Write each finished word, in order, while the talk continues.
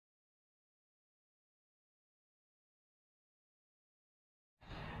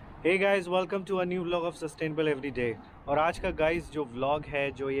Hey guys, welcome to a new vlog of sustainable everyday. और आज का guys जो व्लॉग है,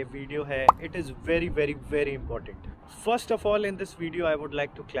 जो ये वीडियो है, it is very very very important. First of all, in this video I would like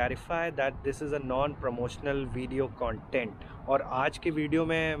to clarify that this is a non promotional video content. और आज के वीडियो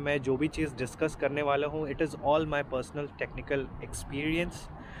में मैं जो भी चीज़ डिस्कस करने वाला हूँ, it is all my personal technical experience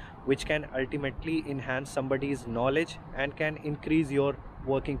which can ultimately enhance somebody's knowledge and can increase your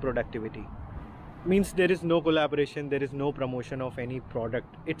working productivity. Means there is no collaboration, there is no promotion of any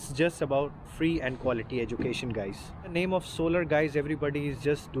product. It's just about free and quality education, guys. The name of solar, guys, everybody is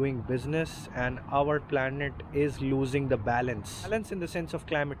just doing business and our planet is losing the balance in the sense of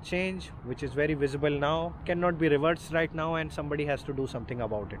climate change, which is very visible now, cannot be reversed right now, and somebody has to do something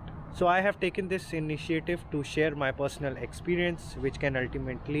about it. So I have taken this initiative to share my personal experience, which can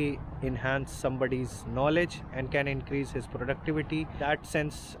ultimately enhance somebody's knowledge and can increase his productivity. In that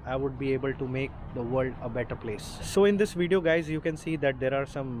sense, I would be able to make the world a better place. So in this video, guys, you can see that there are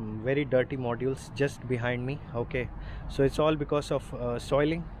some very dirty modules just behind me. Okay, so it's all because of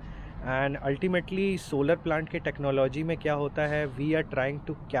soiling. And ultimately solar plant के technology में क्या होता है, we are trying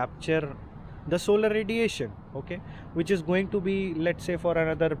to capture the solar radiation, okay, which is going to be, let's say, for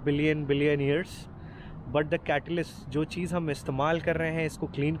another billion years. But the catalyst, जो चीज़ हम इस्तेमाल कर रहे हैं इसको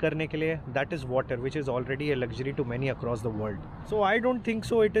क्लीन करने के लिए, that is water, which is already a luxury to many across the world. So I don't think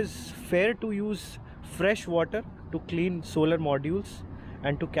so it is fair to use fresh water to clean solar modules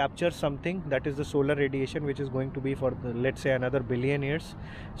and to capture something that is the solar radiation, which is going to be for the, let's say, another billion years.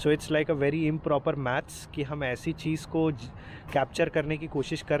 So it's like a very improper maths कि हम ऐसी चीज़ को capture करने की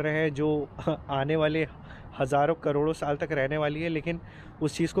कोशिश कर रहे हैं जो आने वाले हज़ारों करोड़ों साल तक रहने वाली है, लेकिन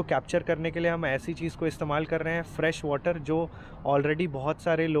उस चीज़ को कैप्चर करने के लिए हम ऐसी चीज़ को इस्तेमाल कर रहे हैं, फ्रेश वाटर, जो ऑलरेडी बहुत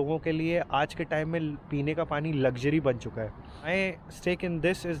सारे लोगों के लिए आज के टाइम में पीने का पानी लग्जरी बन चुका है. माई stake in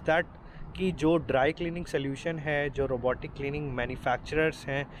this is that कि जो ड्राई क्लीनिंग सोल्यूशन है, जो रोबोटिक क्लीनिंग मैन्युफैक्चरर्स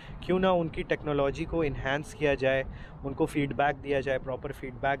हैं, क्यों ना उनकी टेक्नोलॉजी को इन्हांस किया जाए, उनको फीडबैक दिया जाए, प्रॉपर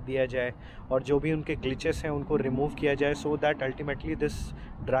फीडबैक दिया जाए, और जो भी उनके ग्लिचेस हैं उनको रिमूव किया जाए, so that ultimately this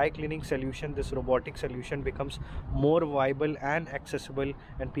dry cleaning solution, this robotic solution becomes more viable and accessible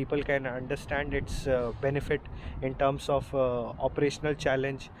and people can understand it's benefit in terms of operational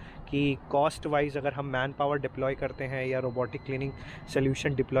challenge. कि कॉस्ट वाइज अगर हम मैन पावर डिप्लॉय करते हैं या robotic cleaning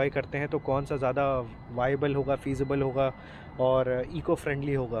solution deploy करते हैं तो कौन सा ज़्यादा वाइबल होगा, फीजिबल होगा और इको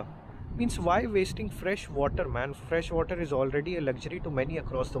फ्रेंडली होगा. Means Y wasting fresh water, man? Fresh water is already a luxury to many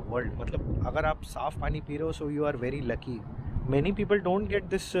across the world. मतलब अगर आप साफ़ पानी पी रहे हो, so you are very lucky. Many people don't get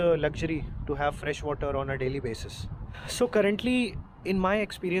this luxury to have fresh water on a daily basis. So currently, in my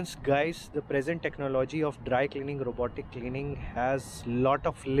experience, guys, the present technology of dry cleaning, robotic cleaning has lot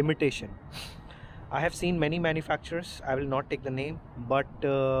of limitation. I have seen many manufacturers, I will not take the name, but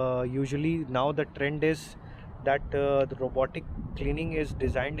usually now the trend is that the robotic cleaning is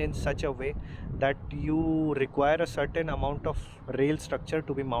designed in such a way that you require a certain amount of rail structure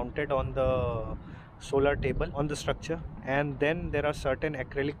to be mounted on the solar table on the structure, and then there are certain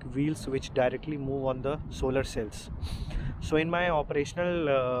acrylic wheels which directly move on the solar cells. So in my operational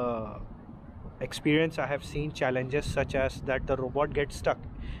experience, I have seen challenges such as that the robot gets stuck.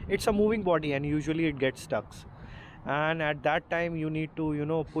 It's a moving body and usually it gets stuck, and at that time you need to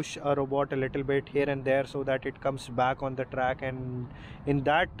push a robot a little bit here and there so that it comes back on the track, and in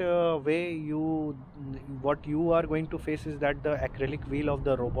that way what you are going to face is that the acrylic wheel of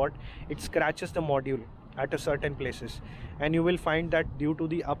the robot, it scratches the module at a certain places, and you will find that due to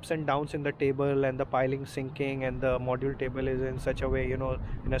the ups and downs in the table and the piling sinking, and the module table is in such a way,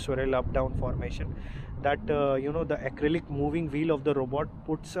 in a swirl up down formation, that the acrylic moving wheel of the robot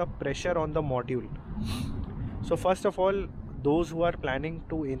puts a pressure on the module. So first of all, those who are planning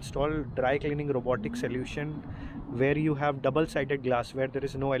to install dry cleaning robotic solution where you have double-sided glass, where there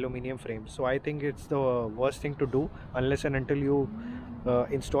is no aluminum frame, so I think it's the worst thing to do unless and until you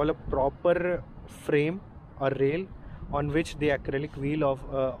install a proper frame or rail on which the acrylic wheel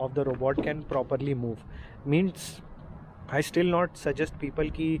of the robot can properly move. Means I still not suggest people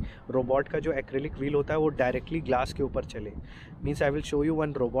कि robot का जो acrylic wheel होता है वो directly glass के ऊपर चले. Means I will show you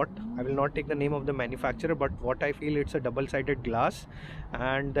one robot. I will not take the name of the manufacturer, but what I feel it's a double sided glass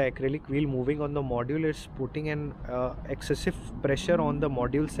and the acrylic wheel moving on the module is putting an excessive pressure on the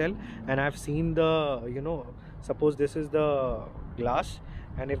module cell. And I've seen the suppose this is the glass,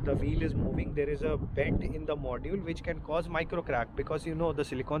 and if the wheel is moving, there is a bend in the module which can cause micro crack, because the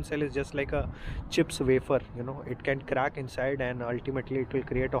silicon cell is just like a chips wafer. It can crack inside and ultimately it will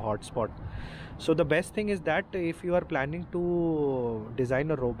create a hot spot. So the best thing is that if you are planning to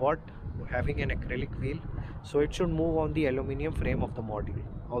design a robot having an acrylic wheel, so it should move on the aluminum frame of the module.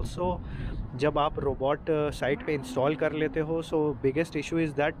 Also जब आप robot site पे install कर लेते हो, सो biggest issue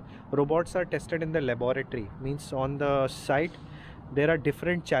is that robots are tested in the laboratory, means on the site there are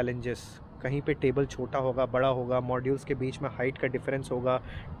different challenges. कहीं पे table छोटा होगा, बड़ा होगा, मॉड्यूल्स के बीच में हाइट का डिफरेंस होगा,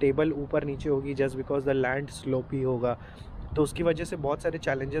 टेबल ऊपर नीचे होगी just because the land sloppy होगा। तो उसकी वजह से बहुत सारे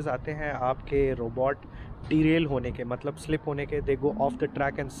चैलेंजेस आते हैं आपके रोबोट डीरेल होने के, मतलब स्लिप होने के। दे गो of the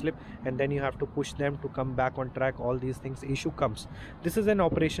track and slip and then you have to push them to come back on track, all these things issue comes. This is an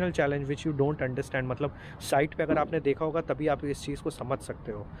operational challenge which you don't understand, मतलब site पे अगर आपने देखा होगा तभी आप इस चीज़ को समझ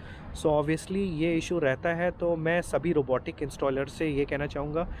सकते हो। सो ऑब्वियसली ये इशू रहता है। तो मैं सभी रोबोटिक इंस्टॉलर से ये कहना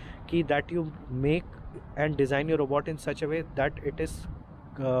चाहूँगा कि that you make and design your robot in such a way that it is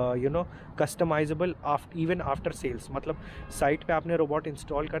customisable even after sales. मतलब साइट पे आपने रोबोट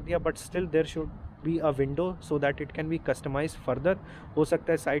इंस्टॉल कर दिया but still there should be a window so that it can be customise further. हो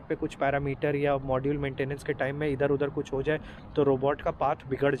सकता है site पे कुछ पैरामीटर या मॉड्यूल मेंटेनेंस के टाइम में इधर उधर कुछ हो जाए तो रोबोट का पाथ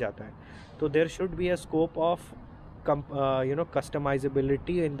बिगड़ जाता है। तो there should be a scope of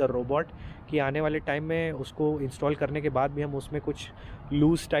कस्टमाइजेबिलिटी in the robot, कि आने वाले टाइम में उसको इंस्टॉल करने के बाद भी हम उसमें कुछ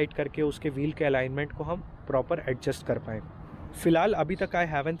लूज टाइट करके उसके व्हील के अलाइनमेंट को हम प्रॉपर एडजस्ट कर पाएँ। फ़िलहाल अभी तक I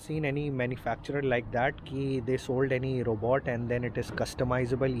haven't seen any manufacturer like that कि they sold any robot and then it is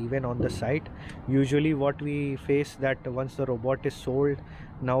customisable even on the site. Usually what we face that once the robot is sold,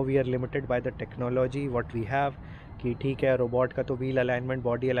 now we are limited by the technology what we have, कि ठीक है robot का तो wheel alignment,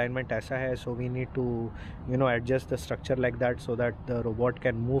 body alignment ऐसा है, so we need to adjust the structure like that so that the robot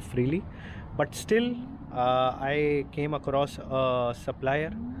can move freely. But still I came across a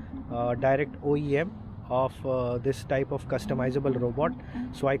supplier, direct OEM of this type of customizable robot,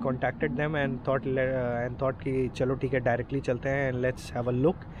 so I contacted them and thought कि चलो ठीक है directly चलते हैं and let's have a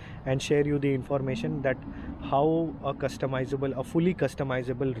look and share you the information that how a fully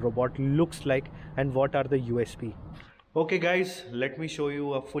customizable robot looks like and what are the USP. Okay guys, let me show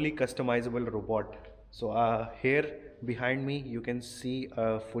you a fully customizable robot. So here behind me you can see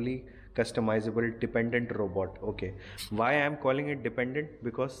a fully customizable dependent robot. Okay, why I am calling it dependent?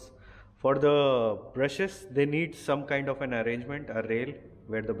 Because for the brushes, they need some kind of an arrangement, a rail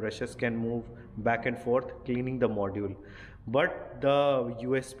where the brushes can move back and forth, cleaning the module. But the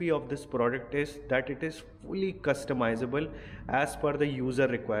USP of this product is that it is fully customizable as per the user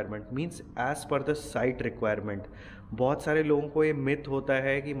requirement, means as per the site requirement. बहुत सारे लोगों को ये myth होता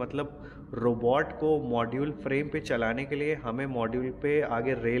है कि मतलब robot को मॉड्यूल फ्रेम पे चलाने के लिए हमें मॉड्यूल पे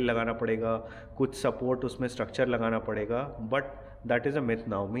आगे रेल लगाना पड़ेगा, कुछ सपोर्ट उसमें स्ट्रक्चर लगाना पड़ेगा, but that is a myth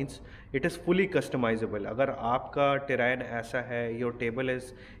now, means it is fully customisable. अगर आपका टेराइन ऐसा है, योर टेबल इज़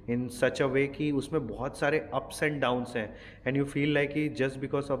इन सच अ वे कि उसमें बहुत सारे अप्स एंड डाउन्स हैं एंड यू फील लाइक कि just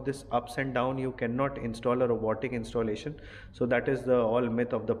because of this ups and down you can not install a robotic installation, so that is the all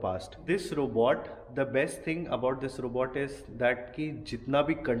myth of the past. This robot, the best thing about this robot is that कि जितना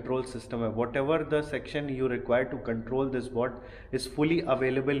भी control system है, what ever the section you require to control this bot is fully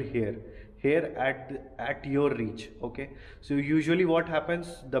available here at your reach. Okay, so usually what happens,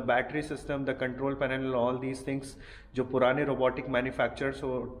 the battery system, the control panel, all these things जो पुराने robotic manufacturers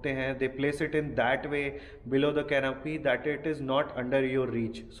होते हैं, they place it in that way below the canopy that it is not under your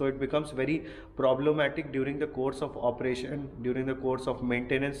reach, so it becomes very problematic during the course of operation, during the course of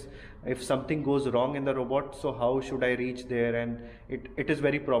maintenance. If something goes wrong in the robot, so how should I reach there, and it is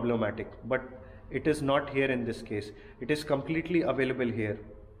very problematic. But it is not here in this case, it is completely available here.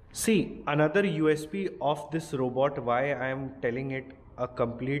 See, another USP of this robot, why I am telling it a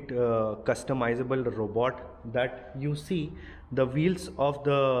complete customizable robot, that you see the wheels of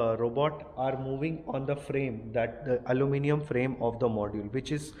the robot are moving on the frame, that the aluminum frame of the module,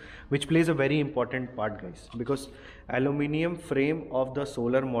 which plays a very important part, guys, because aluminum frame of the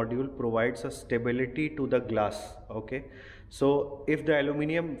solar module provides a stability to the glass. Okay, so if the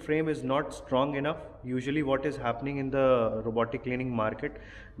aluminum frame is not strong enough, usually what is happening in the robotic cleaning market,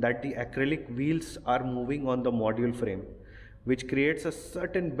 that the acrylic wheels are moving on the module frame, which creates a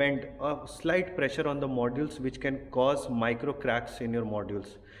certain bend, a slight pressure on the modules, which can cause micro cracks in your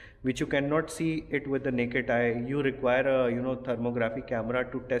modules, which you cannot see it with the naked eye. You require a thermography camera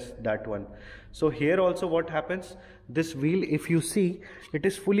to test that one. So here also what happens, this wheel, if you see, it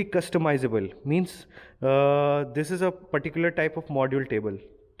is fully customizable, means this is a particular type of module table.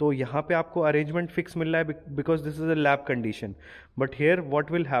 तो यहाँ पे आपको arrangement fix मिल रहा है because this is a lab condition. But here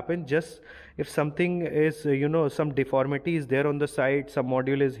what will happen, just if something is some deformity is there on the side, some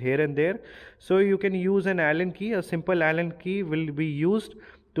module is here and there, so you can use an Allen key. A simple Allen key will be used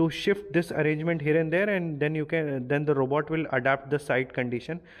to shift this arrangement here and there, and then the robot will adapt the site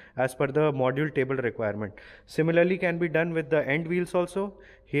condition as per the module table requirement. Similarly can be done with the end wheels also.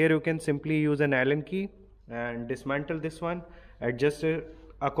 Here you can simply use an Allen key and dismantle this one, adjust it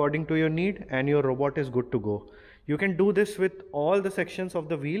according to your need, and your robot is good to go. You can do this with all the sections of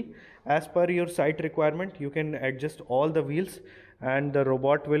the wheel as per your site requirement. You can adjust all the wheels and the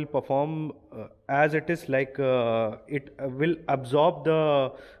robot will perform as it is, like it will absorb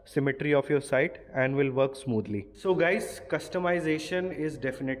the symmetry of your site and will work smoothly. So guys, customization is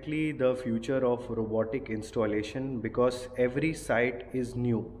definitely the future of robotic installation, because every site is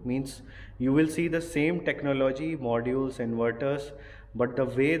new, means you will see the same technology, modules, inverters, but the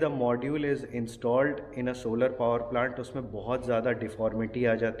way the module is installed in a solar power plant, उसमें बहुत ज़्यादा deformity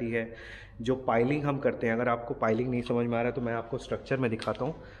आ जाती है. जो piling हम करते हैं, अगर आपको पाइलिंग नहीं समझ में आ रहा है तो मैं आपको स्ट्रक्चर में दिखाता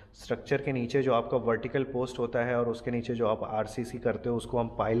हूँ. स्ट्रक्चर के नीचे जो आपका वर्टिकल पोस्ट होता है और उसके नीचे जो आप आरसीसी करते हो उसको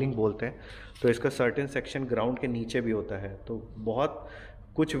हम पाइलिंग बोलते हैं. तो इसका सर्टेन सेक्शन ग्राउंड के नीचे भी होता है. तो बहुत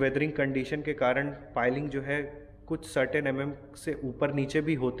कुछ वेदरिंग कंडीशन के कारण पाइलिंग जो है कुछ सर्टेन एमएम से ऊपर नीचे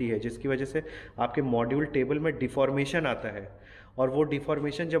भी होती है, जिसकी वजह से आपके मॉड्यूल टेबल में डिफॉर्मेशन आता है. और वो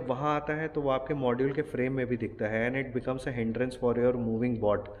डिफॉर्मेशन जब वहाँ आता है तो वो आपके मॉड्यूल के फ्रेम में भी दिखता है, and it becomes a hindrance for your moving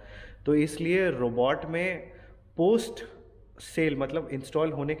bot. तो इसलिए रोबोट में पोस्ट सेल, मतलब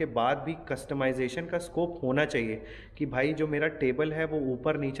इंस्टॉल होने के बाद भी कस्टमाइजेशन का स्कोप होना चाहिए कि भाई जो मेरा टेबल है वो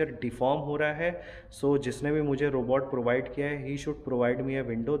ऊपर नीचे डिफॉर्म हो रहा है. सो जिसने भी मुझे रोबोट प्रोवाइड किया है, he should provide me a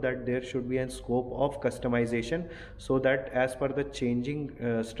window that there should be N scope of customization, so that as per the changing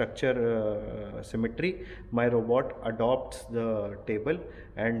structure symmetry my robot adopts the table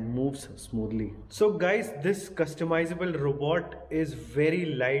and moves smoothly. So guys, this customizable robot is very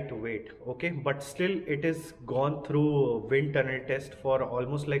lightweight, okay, but still it is gone through wind tunnel test for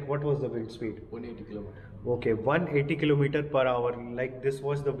almost, like, what was the wind speed? 180 kilometer. Okay, 180 kilometer per hour, like this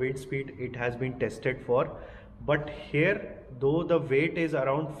was the wind speed it has been tested for. But here, though the weight is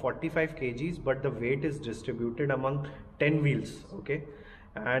around 45 kgs, but the weight is distributed among 10 wheels, okay.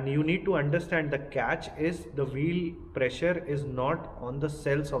 And you need to understand, the catch is the wheel pressure is not on the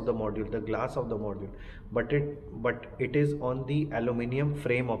cells of the module, the glass of the module, but it is on the aluminum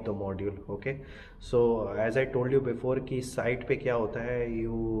frame of the module, okay. So as I told you before कि site पे क्या होता है,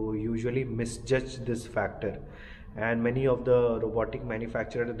 you usually misjudge this factor, and many of the robotic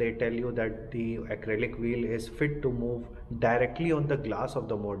manufacturers, they tell you that the acrylic wheel is fit to move directly on the glass of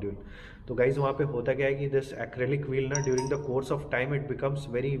the module. तो guys वहाँ पे होता क्या है कि दिस एक्रेलिक व्हील ना, during the course of time it becomes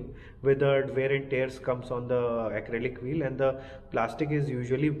very withered, wear and tears comes on the acrylic wheel, and the plastic is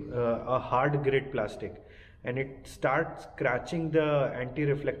usually a hard grit plastic, and it starts scratching the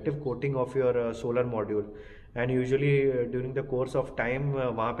anti-reflective coating of your solar module. And usually during the course of time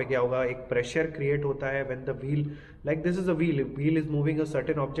वहाँ पे क्या होगा, एक pressure create होता है when the wheel, like this is a wheel is moving a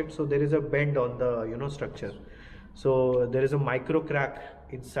certain object, so there is a bend on the structure. So there is a micro crack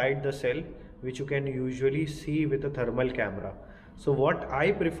inside the cell which you can usually see with a thermal camera. So what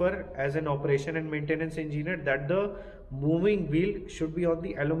I prefer as an operation and maintenance engineer, that the moving wheel should be on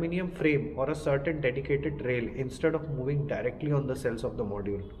the aluminum frame or a certain dedicated rail instead of moving directly on the cells of the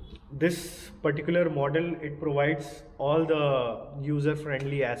module. This particular model, it provides all the user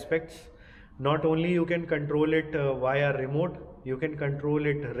friendly aspects. Not only you can control it via remote, you can control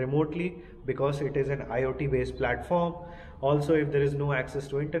it remotely because it is an IoT based platform. Also, if there is no access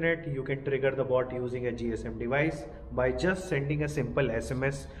to internet, you can trigger the bot using a GSM device. By just sending a simple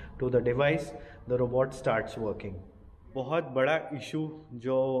SMS to the device, the robot starts working. बहुत बड़ा issue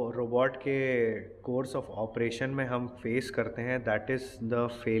जो robot के course of operation में हम face करते हैं, that is the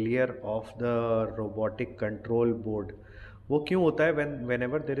failure of the robotic control board. वो क्यों होता है? When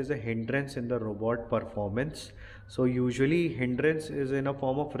ever there is a hindrance in the robot performance, so usually hindrance is in a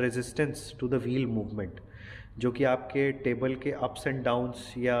form of resistance to the wheel movement, जो कि आपके table के ups and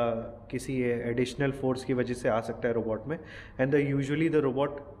downs या किसी एडिशनल फोर्स की वजह से आ सकता है रोबोट में, and the usually the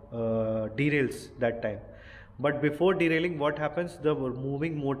robot derails that time. But before derailing, what happens? The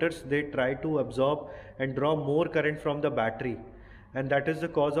moving motors, they try to absorb and draw more current from the battery, and that is the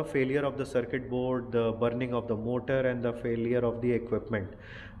cause of failure of the circuit board, the burning of the motor, and the failure of the equipment.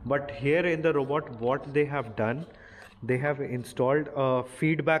 But here in the robot, what they have done, they have installed a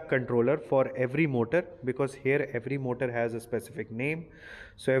feedback controller for every motor, because here every motor has a specific name.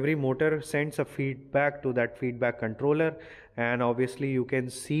 So every motor sends a feedback to that feedback controller, and obviously you can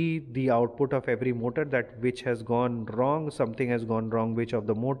see the output of every motor, that which has gone wrong, something has gone wrong which of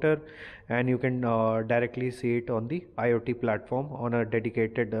the motor, and you can directly see it on the IoT platform on a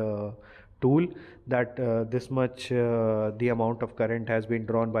dedicated tool, that this much the amount of current has been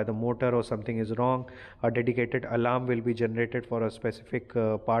drawn by the motor, or something is wrong. A dedicated alarm will be generated for a specific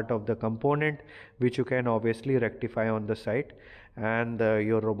part of the component, which you can obviously rectify on the site, and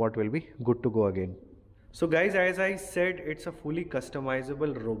your robot will be good to go again. So guys, as I said, it's a fully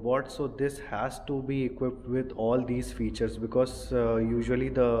customizable robot, so this has to be equipped with all these features, because usually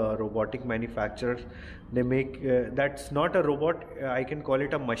the robotic manufacturers, they make that's not a robot, I can call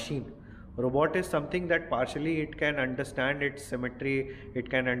it a machine. Robot is something that partially it can understand its symmetry, it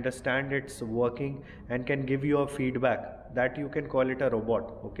can understand its working, and can give you a feedback, that you can call it a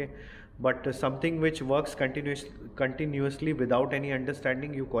robot. Okay, but something which works continuously without any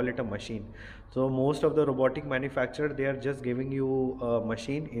understanding, you call it a machine. So most of the robotic manufacturer, they are just giving you a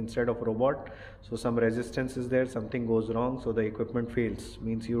machine instead of robot. So some resistance is there, something goes wrong, so the equipment fails,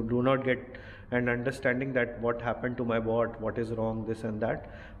 means you do not get an understanding that what happened to my bot, what is wrong, this and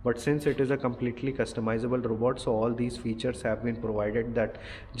that. But since it is a completely customizable robot, so all these features have been provided, that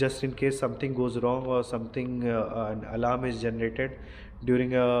just in case something goes wrong or something, an alarm is generated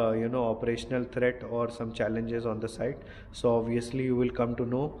during a operational threat or some challenges on the site, so obviously you will come to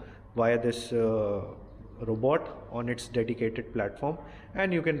know via this robot on its dedicated platform,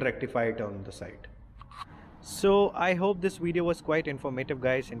 and you can rectify it on the site. So I hope this video was quite informative,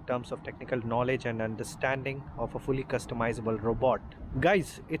 guys, in terms of technical knowledge and understanding of a fully customizable robot.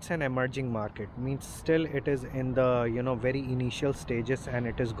 Guys, it's an emerging market, means still it is in the very initial stages and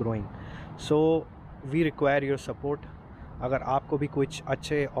it is growing. So we require your support. अगर आपको भी कुछ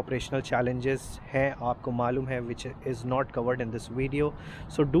अच्छे operational challenges हैं, आपको मालूम है, which is not covered in this video,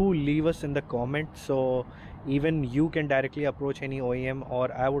 so do leave us in the comment, so even you can directly approach any OEM,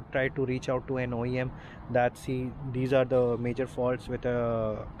 or I would try to reach out to an OEM that see these are the major faults with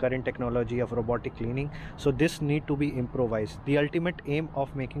current technology of robotic cleaning. So this need to be improvised. The ultimate aim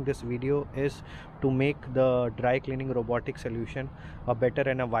of making this video is to make the dry cleaning robotic solution a better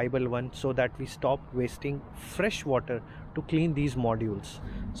and a viable one, so that we stop wasting fresh water to clean these modules.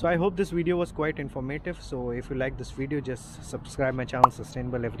 So I hope this video was quite informative. So if you like this video, just subscribe my channel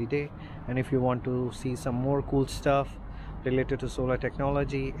Sustainable Everyday, and if you want to see some more cool stuff related to solar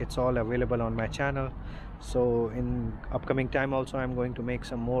technology, it's all available on my channel. So in upcoming time also, I'm going to make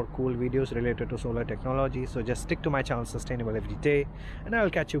some more cool videos related to solar technology. So just stick to my channel Sustainable Everyday, and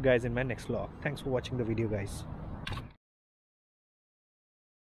I'll catch you guys in my next vlog. Thanks for watching the video, guys.